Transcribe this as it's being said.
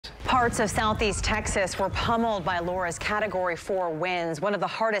Parts of southeast Texas were pummeled by Laura's Category 4 winds, one of the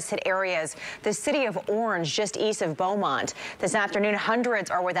hardest hit areas, the city of Orange, just east of Beaumont. This afternoon, hundreds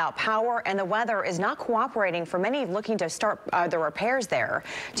are without power, and the weather is not cooperating for many looking to start the repairs there.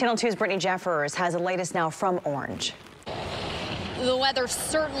 Channel 2's Brittany Jeffers has the latest now from Orange. The weather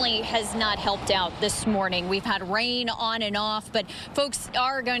certainly has not helped out this morning. We've had rain on and off, but folks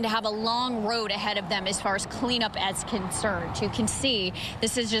are going to have a long road ahead of them as far as cleanup is concerned. You can see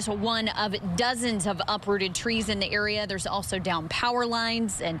this is just one of dozens of uprooted trees in the area. There's also down power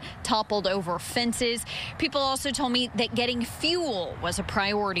lines and toppled over fences. People also told me that getting fuel was a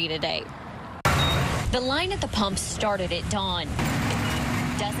priority today. The line at the pump started at dawn.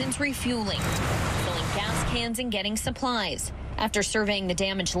 Dozens refueling, filling gas cans and getting supplies. After surveying the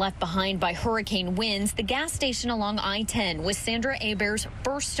damage left behind by hurricane winds, the gas station along I-10 was Sandra Abear's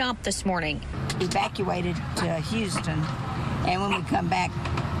first stop this morning. Evacuated to Houston, and when we come back,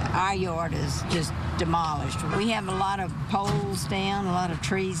 our yard is just demolished. We have a lot of poles down, a lot of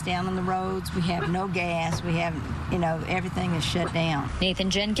trees down on the roads. We have no gas. We have, everything is shut down. Nathan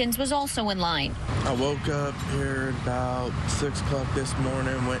Jenkins was also in line. I woke up here about 6 o'clock this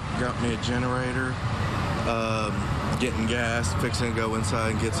morning, went and got me a generator, getting gas, fixing to go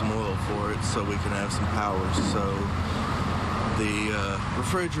inside and get some oil for it so we can have some power. So the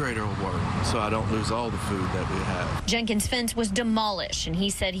refrigerator will work so I don't lose all the food that we have. Jenkins' fence was demolished, and he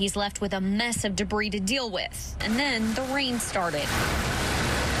said he's left with a mess of debris to deal with. And then the rain started.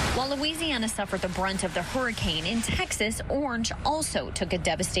 While Louisiana suffered the brunt of the hurricane, in Texas, Orange also took a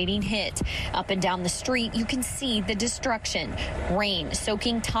devastating hit. Up and down the street, you can see the destruction. Rain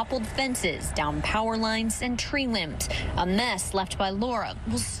soaking toppled fences, down power lines and tree limbs. A mess left by Laura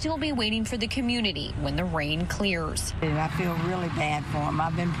will still be waiting for the community when the rain clears. I feel really bad for them.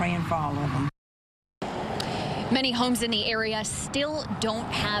 I've been praying for all of them. Many homes in the area still don't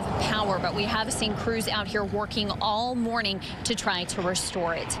have power, but we have seen crews out here working all morning to try to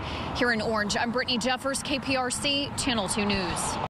restore it. Here in Orange, I'm Brittany Jeffers, KPRC, Channel 2 News.